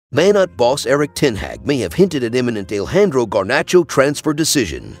Man Ut boss Erik Ten Hag may have hinted at imminent Alejandro Garnacho transfer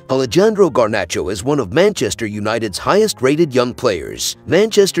decision. Alejandro Garnacho is one of Manchester United's highest-rated young players.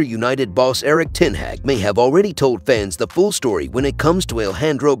 Manchester United boss Erik Ten Hag may have already told fans the full story when it comes to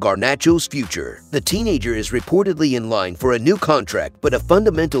Alejandro Garnacho's future. The teenager is reportedly in line for a new contract, but a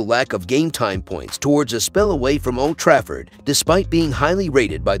fundamental lack of game time points towards a spell away from Old Trafford, despite being highly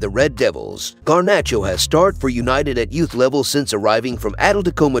rated by the Red Devils. Garnacho has starred for United at youth level since arriving from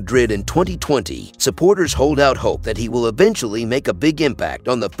Atletico Madrid in 2020. Supporters hold out hope that he will eventually make a big impact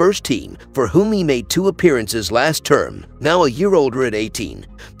on the first team, for whom he made 2 appearances last term. Now a year older at 18,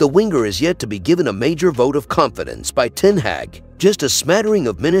 the winger is yet to be given a major vote of confidence by Ten Hag. Just a smattering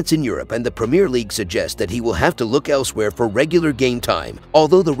of minutes in Europe and the Premier League suggest that he will have to look elsewhere for regular game time,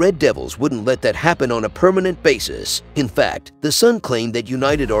 although the Red Devils wouldn't let that happen on a permanent basis. In fact, the Sun claimed that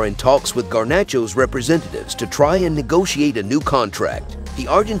United are in talks with Garnacho's representatives to try and negotiate a new contract. The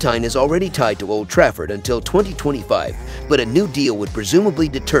Argentine is already tied to Old Trafford until 2025, but a new deal would presumably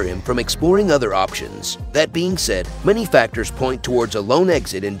deter him from exploring other options. That being said, many factors point towards a loan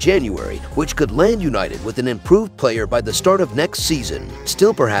exit in January, which could land United with an improved player by the start of next season.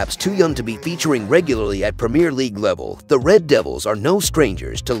 Still perhaps too young to be featuring regularly at Premier League level, the Red Devils are no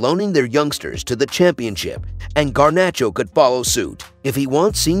strangers to loaning their youngsters to the Championship, and Garnacho could follow suit. If he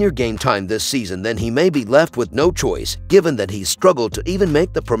wants senior game time this season, then he may be left with no choice, given that he's struggled to even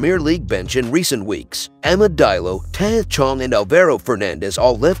make the Premier League bench in recent weeks. Amad Diallo, Taz Chong and Alvaro Fernandez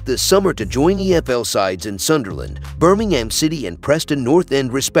all left this summer to join EFL sides in Sunderland, Birmingham City and Preston North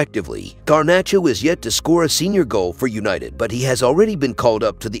End respectively. Garnacho is yet to score a senior goal for United, but he has already been called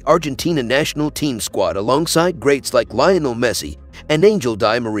up to the Argentina national team squad alongside greats like Lionel Messi and Angel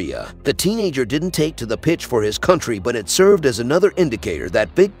Di Maria. The teenager didn't take to the pitch for his country, but it served as another indicator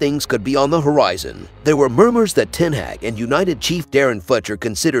that big things could be on the horizon. There were murmurs that Ten Hag and United chief Darren Fletcher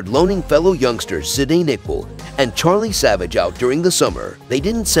considered loaning fellow youngsters Zidane Iqbal and Charlie Savage out during the summer. They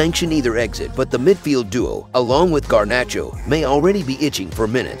didn't sanction either exit, but the midfield duo, along with Garnacho, may already be itching for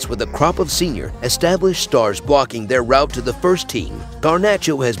minutes with a crop of senior, established stars blocking their route to the first team.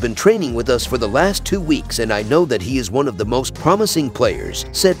 Garnacho has been training with us for the last 2 weeks, and I know that he is one of the most promising players,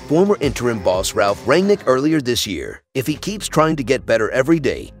 said former interim boss Ralf Rangnick earlier this year. If he keeps trying to get better every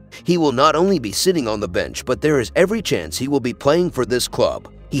day, he will not only be sitting on the bench, but there is every chance he will be playing for this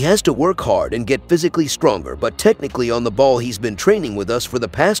club. He has to work hard and get physically stronger, but technically on the ball he's been training with us for the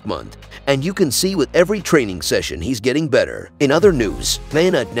past month, and you can see with every training session he's getting better. In other news,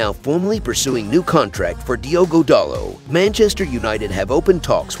 Man Ut now formally pursuing new contract for Diogo Dalot. Manchester United have opened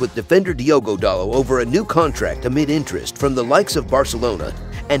talks with defender Diogo Dalot over a new contract amid interest from the likes of Barcelona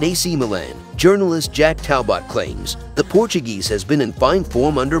and AC Milan. Journalist Jack Talbot claims the Portuguese has been in fine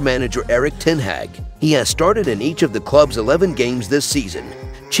form under manager Erik Ten Hag. He has started in each of the club's 11 games this season,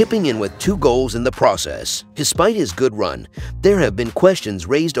 chipping in with 2 goals in the process. Despite his good run, there have been questions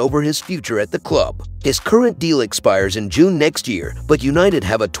raised over his future at the club. His current deal expires in June next year, but United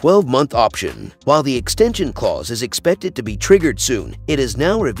have a 12-month option. While the extension clause is expected to be triggered soon, it is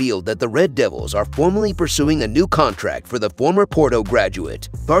now revealed that the Red Devils are formally pursuing a new contract for the former Porto graduate.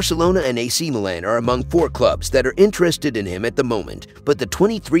 Barcelona and AC Milan are among 4 clubs that are interested in him at the moment, but the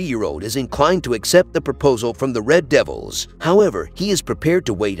 23-year-old is inclined to accept the proposal from the Red Devils. However, he is prepared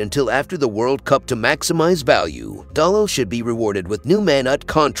to wait until after the World Cup to maximize value. Dalot should be rewarded with new Man Ut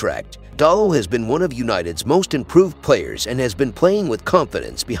contract. Dalot has been one of United's most improved players and has been playing with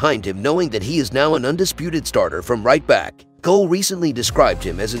confidence behind him, knowing that he is now an undisputed starter from right back. Goal recently described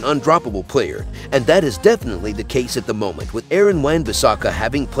him as an undroppable player, and that is definitely the case at the moment, with Aaron Wan-Bissaka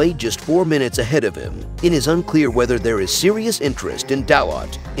having played just 4 minutes ahead of him. It is unclear whether there is serious interest in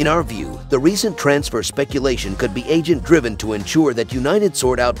Dalot. In our view, the recent transfer speculation could be agent-driven to ensure that United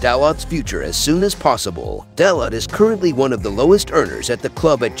sort out Dalot's future as soon as possible. Dalot is currently one of the lowest earners at the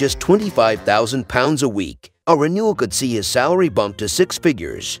club at just £25,000 a week. A renewal could see his salary bumped to 6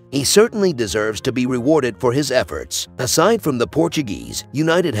 figures. He certainly deserves to be rewarded for his efforts. Aside from the Portuguese,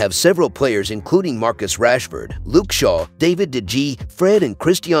 United have several players including Marcus Rashford, Luke Shaw, David De Gea, Fred and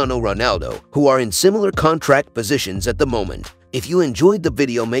Cristiano Ronaldo, who are in similar contract positions at the moment. If you enjoyed the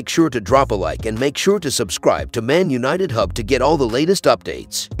video, make sure to drop a like and make sure to subscribe to Man United Hub to get all the latest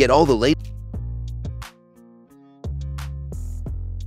updates.